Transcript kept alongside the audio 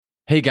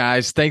Hey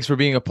guys, thanks for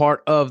being a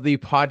part of the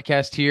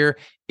podcast here.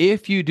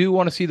 If you do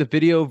want to see the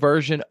video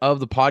version of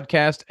the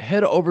podcast,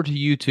 head over to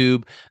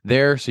YouTube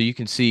there so you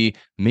can see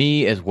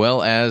me as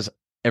well as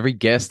every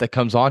guest that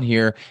comes on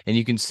here and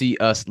you can see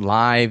us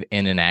live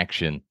and in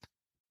action.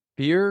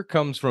 Fear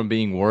comes from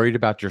being worried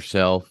about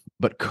yourself,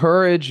 but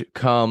courage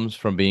comes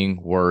from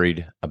being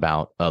worried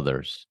about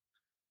others.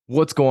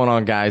 What's going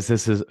on, guys?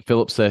 This is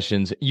Philip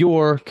Sessions,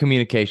 your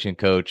communication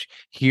coach,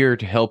 here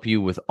to help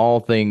you with all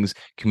things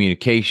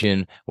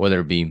communication, whether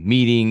it be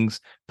meetings,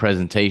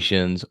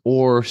 presentations,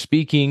 or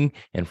speaking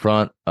in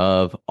front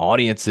of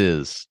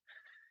audiences.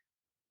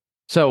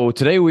 So,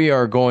 today we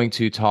are going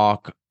to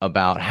talk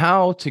about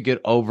how to get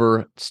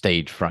over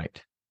stage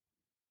fright.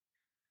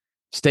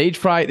 Stage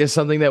fright is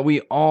something that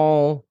we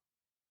all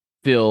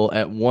feel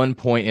at one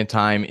point in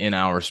time in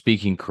our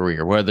speaking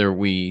career, whether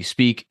we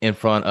speak in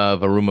front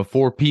of a room of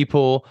 4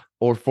 people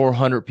or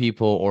 400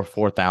 people or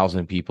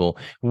 4,000 people,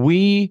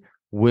 we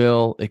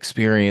will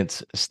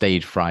experience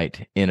stage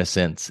fright in a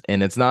sense.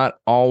 And it's not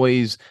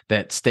always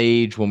that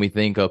stage when we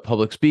think of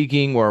public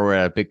speaking where we're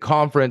at a big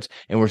conference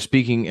and we're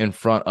speaking in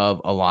front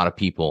of a lot of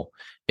people.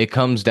 It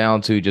comes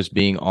down to just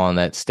being on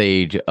that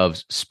stage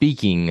of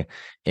speaking,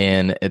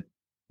 and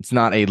it's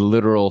not a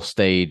literal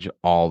stage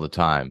all the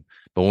time.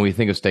 But when we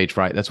think of stage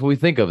fright, that's what we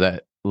think of,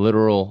 that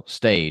literal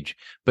stage.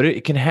 But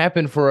it can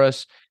happen for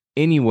us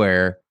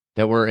anywhere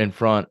that we're in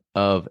front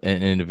of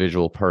an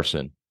individual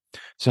person.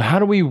 So how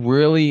do we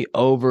really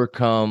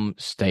overcome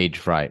stage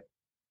fright?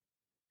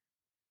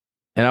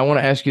 And I want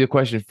to ask you the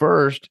question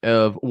first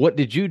of what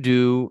did you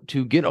do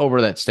to get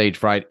over that stage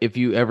fright if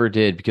you ever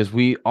did? Because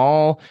we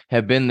all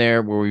have been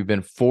there where we've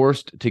been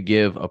forced to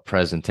give a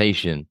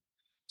presentation.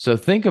 So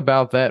think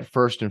about that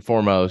first and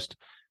foremost.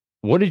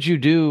 What did you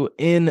do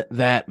in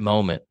that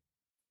moment?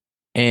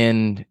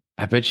 And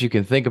I bet you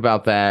can think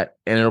about that.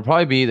 And it'll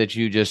probably be that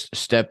you just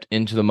stepped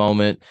into the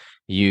moment.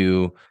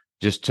 You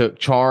just took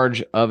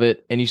charge of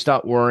it and you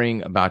stopped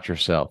worrying about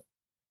yourself.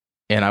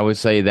 And I would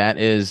say that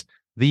is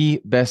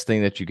the best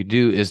thing that you could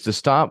do, is to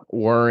stop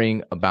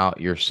worrying about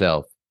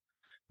yourself.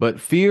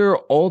 But fear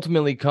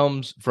ultimately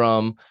comes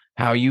from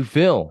how you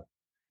feel.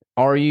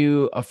 Are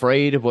you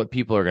afraid of what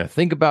people are going to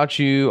think about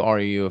you? Are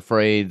you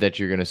afraid that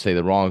you're going to say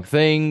the wrong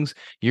things?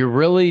 You're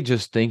really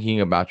just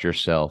thinking about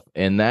yourself.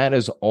 And that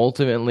is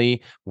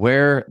ultimately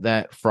where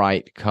that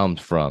fright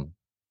comes from.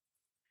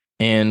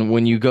 And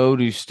when you go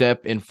to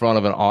step in front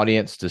of an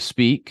audience to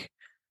speak,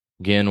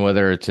 again,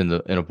 whether it's in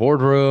a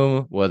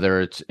boardroom, whether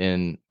it's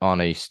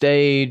on a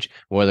stage,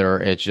 whether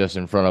it's just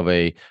in front of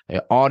a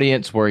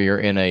audience where you're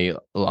in a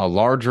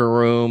larger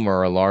room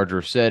or a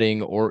larger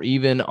setting, or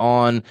even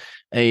on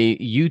a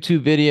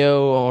YouTube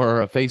video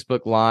or a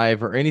Facebook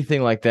Live or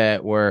anything like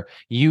that, where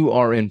you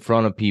are in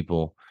front of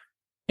people.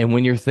 And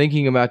when you're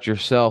thinking about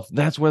yourself,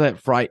 that's where that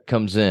fright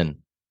comes in.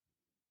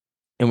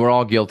 And we're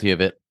all guilty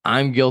of it.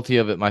 I'm guilty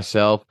of it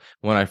myself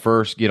when I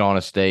first get on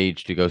a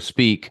stage to go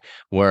speak,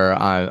 where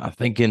I'm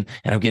thinking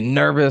and I'm getting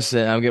nervous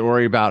and I'm getting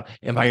worried about,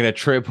 am I going to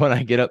trip when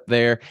I get up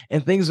there,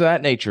 and things of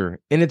that nature.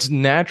 And it's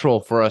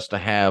natural for us to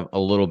have a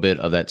little bit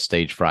of that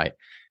stage fright.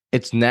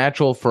 It's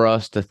natural for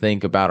us to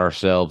think about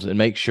ourselves and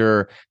make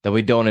sure that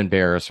we don't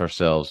embarrass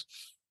ourselves,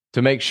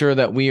 to make sure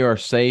that we are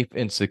safe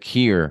and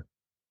secure.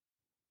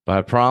 But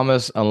I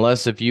promise,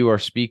 unless if you are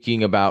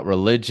speaking about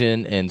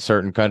religion in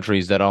certain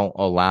countries that don't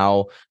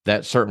allow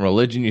that certain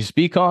religion you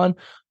speak on,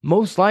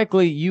 most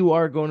likely you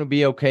are going to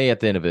be okay at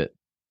the end of it.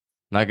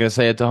 Not going to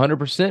say it's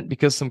 100%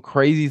 because some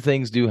crazy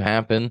things do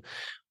happen.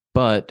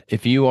 But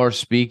if you are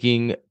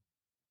speaking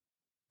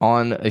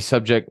on a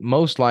subject,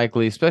 most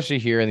likely, especially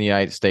here in the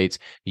United States,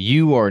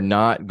 you are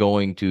not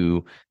going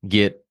to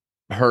get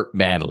hurt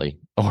badly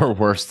or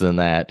worse than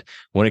that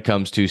when it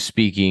comes to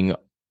speaking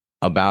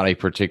about a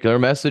particular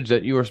message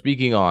that you are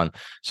speaking on.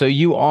 So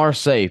you are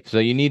safe. So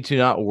you need to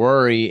not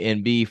worry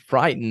and be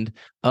frightened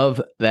of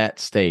that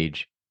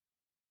stage.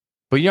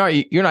 But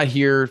you're not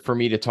here for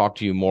me to talk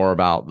to you more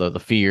about the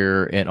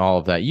fear and all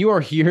of that. You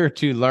are here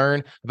to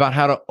learn about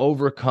how to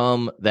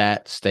overcome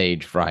that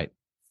stage fright.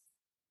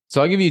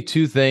 So I'll give you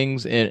two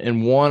things.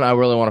 And one I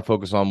really want to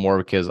focus on more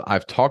because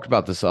I've talked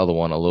about this other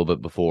one a little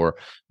bit before,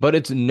 but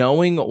it's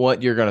knowing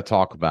what you're going to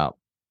talk about.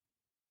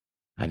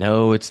 I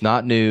know it's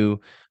not new,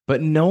 but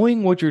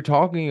knowing what you're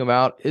talking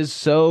about is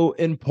so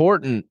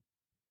important.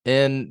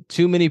 And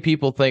too many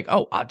people think,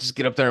 oh, I'll just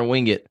get up there and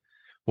wing it.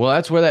 Well,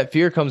 that's where that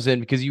fear comes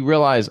in, because you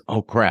realize,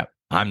 oh, crap,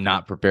 I'm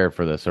not prepared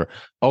for this. Or,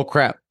 oh,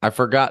 crap, I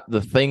forgot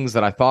the things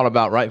that I thought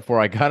about right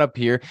before I got up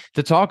here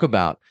to talk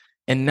about.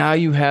 And now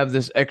you have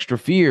this extra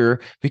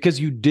fear because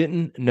you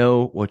didn't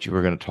know what you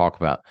were going to talk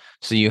about.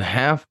 So you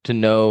have to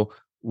know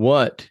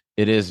what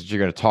it is that you're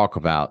going to talk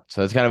about.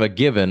 So it's kind of a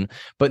given.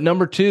 But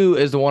number two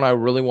is the one I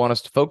really want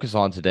us to focus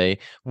on today,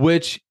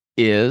 which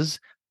is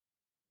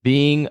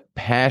being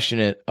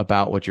passionate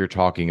about what you're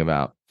talking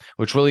about,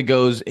 which really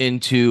goes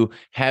into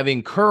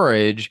having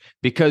courage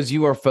because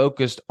you are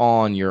focused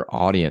on your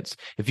audience.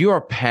 If you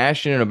are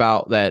passionate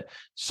about that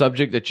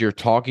subject that you're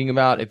talking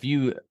about, if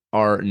you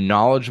are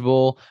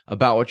knowledgeable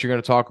about what you're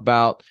going to talk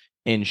about,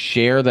 and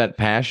share that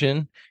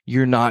passion,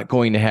 you're not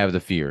going to have the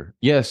fear.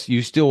 Yes,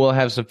 you still will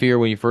have some fear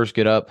when you first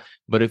get up,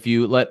 but if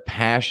you let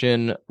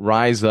passion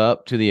rise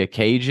up to the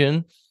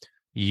occasion,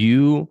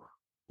 you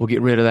will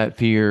get rid of that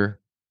fear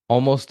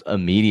almost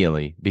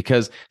immediately,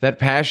 because that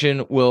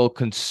passion will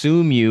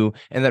consume you,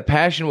 and that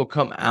passion will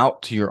come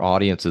out to your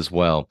audience as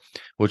well,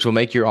 which will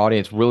make your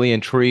audience really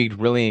intrigued,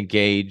 really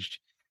engaged.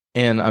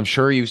 And I'm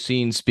sure you've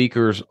seen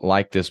speakers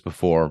like this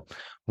before.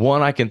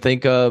 One I can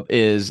think of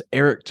is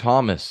Eric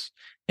Thomas,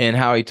 and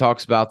how he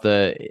talks about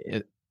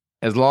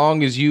as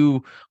long as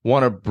you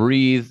want to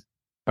breathe,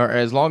 or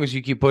as long as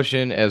you keep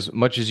pushing as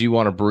much as you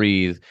want to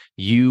breathe,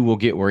 you will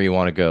get where you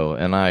want to go.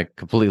 And I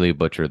completely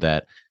butchered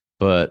that,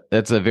 but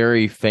that's a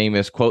very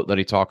famous quote that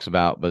he talks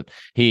about. But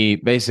he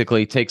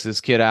basically takes this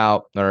kid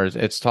out, or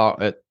it's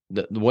the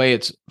way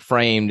it's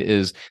framed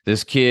is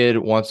this kid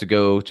wants to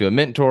go to a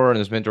mentor, and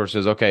this mentor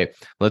says, okay,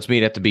 let's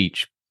meet at the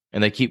beach.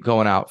 And they keep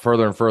going out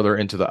further and further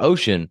into the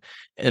ocean.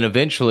 And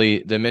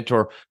eventually the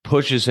mentor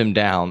pushes him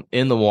down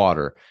in the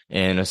water,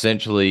 and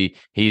essentially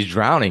he's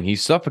drowning.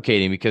 He's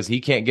suffocating because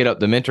he can't get up.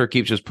 The mentor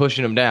keeps just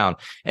pushing him down,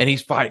 and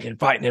he's fighting and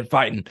fighting and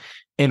fighting.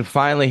 And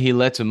finally he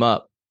lets him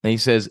up, and he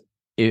says,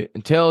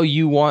 until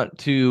you want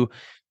to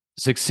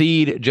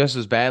succeed just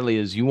as badly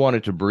as you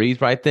wanted to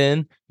breathe right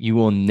then, you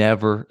will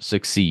never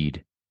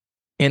succeed.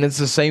 And it's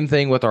the same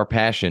thing with our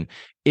passion.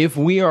 If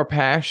we are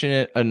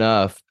passionate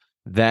enough,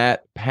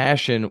 that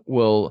passion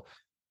will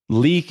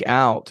leak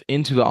out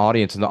into the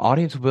audience, and the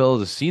audience will be able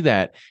to see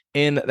that,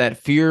 and that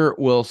fear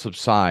will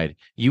subside.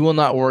 You will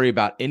not worry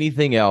about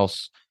anything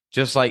else.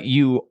 Just like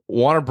you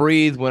want to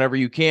breathe whenever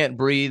you can't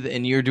breathe,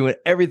 and you're doing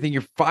everything,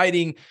 you're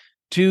fighting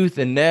tooth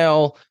and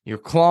nail, you're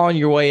clawing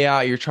your way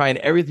out, you're trying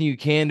everything you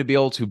can to be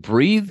able to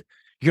breathe.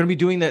 You're going to be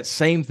doing that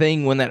same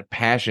thing when that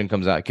passion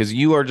comes out, because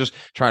you are just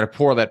trying to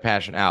pour that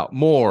passion out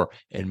more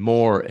and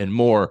more and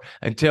more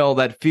until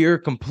that fear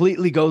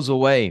completely goes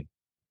away.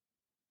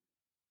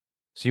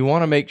 So you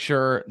want to make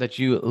sure that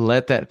you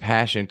let that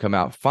passion come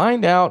out.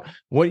 Find out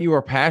what you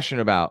are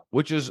passionate about,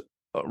 which is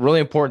a really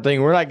important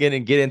thing. We're not going to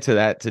get into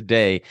that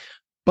today,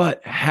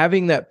 but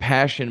having that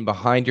passion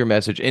behind your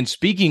message and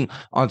speaking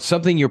on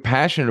something you're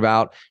passionate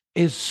about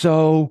is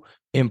so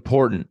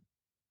important.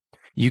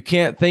 You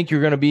can't think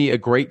you're going to be a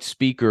great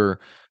speaker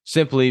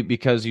simply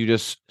because you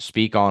just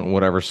speak on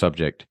whatever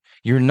subject.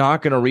 You're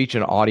not going to reach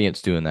an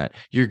audience doing that.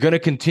 You're going to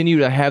continue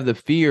to have the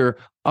fear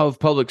of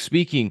public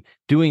speaking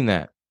doing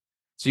that.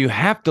 So you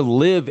have to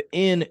live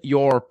in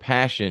your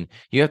passion.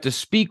 You have to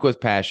speak with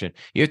passion.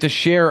 You have to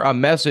share a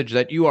message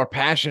that you are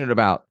passionate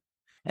about.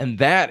 And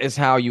that is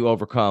how you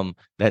overcome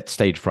that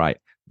stage fright.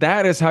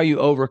 That is how you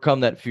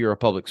overcome that fear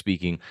of public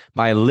speaking,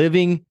 by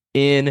living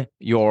in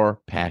your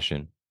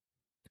passion.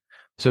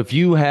 So if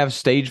you have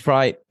stage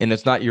fright and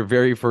it's not your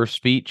very first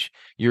speech,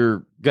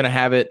 you're going to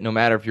have it no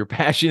matter if you're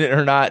passionate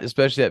or not,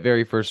 especially that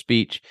very first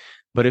speech.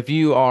 But if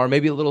you are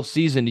maybe a little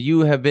seasoned, you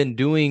have been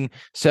doing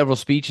several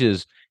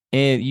speeches,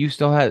 and you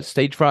still have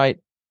stage fright,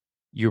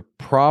 you're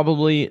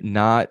probably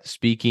not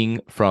speaking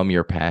from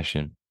your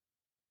passion.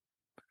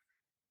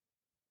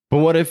 But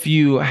what if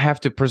you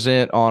have to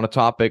present on a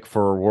topic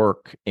for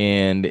work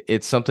and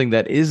it's something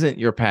that isn't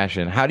your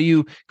passion? How do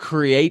you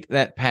create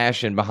that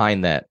passion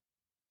behind that?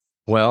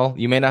 Well,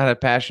 you may not have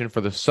passion for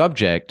the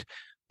subject,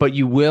 but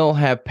you will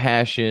have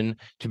passion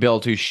to be able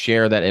to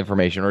share that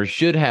information, or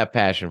should have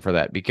passion for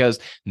that, because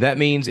that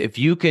means if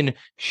you can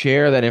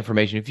share that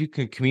information, if you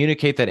can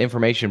communicate that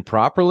information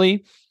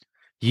properly,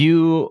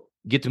 you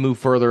get to move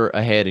further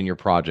ahead in your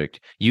project.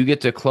 You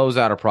get to close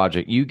out a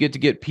project. You get to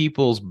get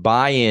people's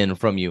buy-in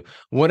from you.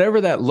 Whatever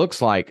that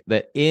looks like,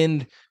 the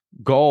end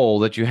goal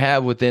that you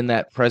have within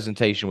that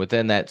presentation,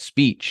 within that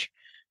speech,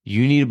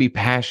 you need to be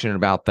passionate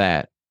about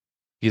that,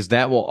 because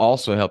that will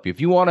also help you.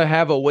 If you want to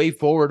have a way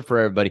forward for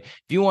everybody,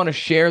 if you want to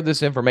share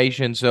this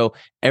information so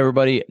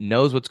everybody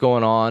knows what's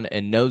going on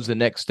and knows the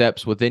next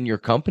steps within your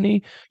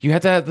company, you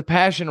have to have the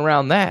passion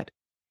around that.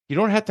 You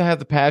don't have to have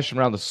the passion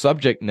around the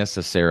subject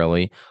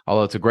necessarily,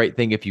 although it's a great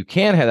thing if you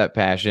can have that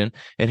passion.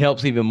 It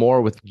helps even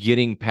more with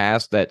getting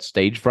past that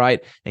stage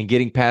fright and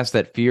getting past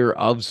that fear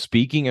of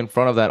speaking in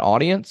front of that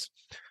audience.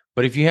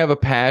 But if you have a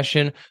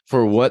passion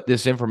for what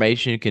this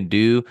information can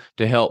do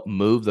to help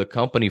move the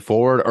company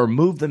forward, or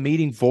move the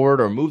meeting forward,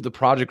 or move the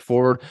project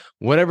forward,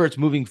 whatever it's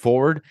moving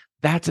forward,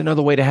 that's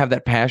another way to have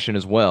that passion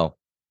as well.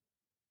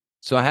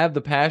 So I have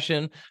the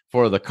passion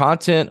for the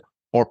content,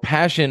 or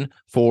passion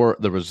for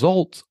the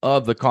results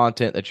of the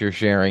content that you're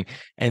sharing.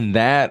 And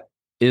that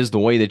is the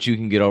way that you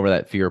can get over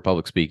that fear of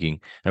public speaking.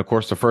 And of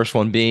course, the first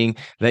one being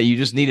that you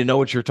just need to know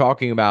what you're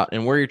talking about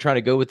and where you're trying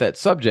to go with that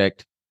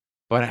subject,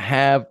 but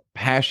have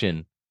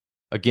passion,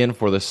 again,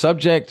 for the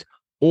subject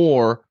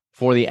or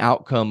for the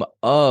outcome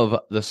of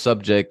the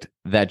subject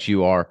that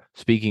you are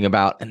speaking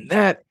about. And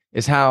that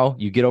is how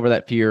you get over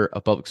that fear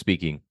of public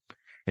speaking.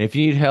 And if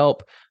you need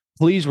help,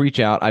 please reach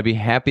out. I'd be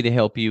happy to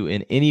help you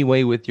in any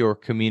way with your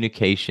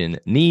communication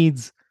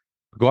needs.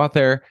 Go out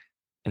there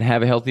and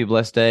have a healthy,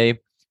 blessed day.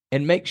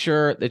 And make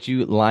sure that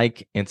you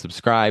like and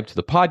subscribe to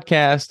the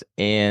podcast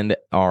and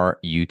our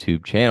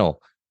YouTube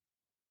channel.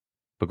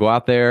 but go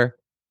out there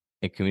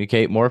and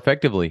communicate more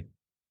effectively.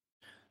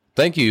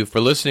 Thank you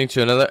for listening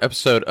to another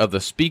episode of the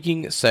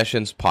Speaking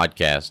Sessions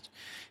podcast.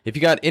 If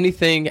you got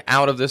anything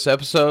out of this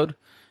episode,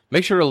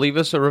 make sure to leave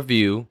us a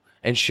review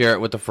and share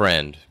it with a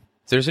friend.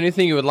 If there's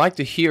anything you would like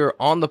to hear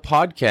on the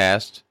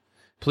podcast,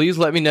 please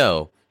let me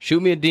know.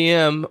 Shoot me a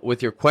DM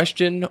with your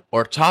question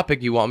or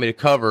topic you want me to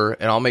cover,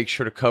 and I'll make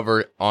sure to cover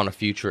it on a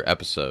future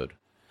episode.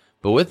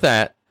 But with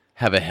that,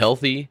 have a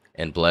healthy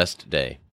and blessed day.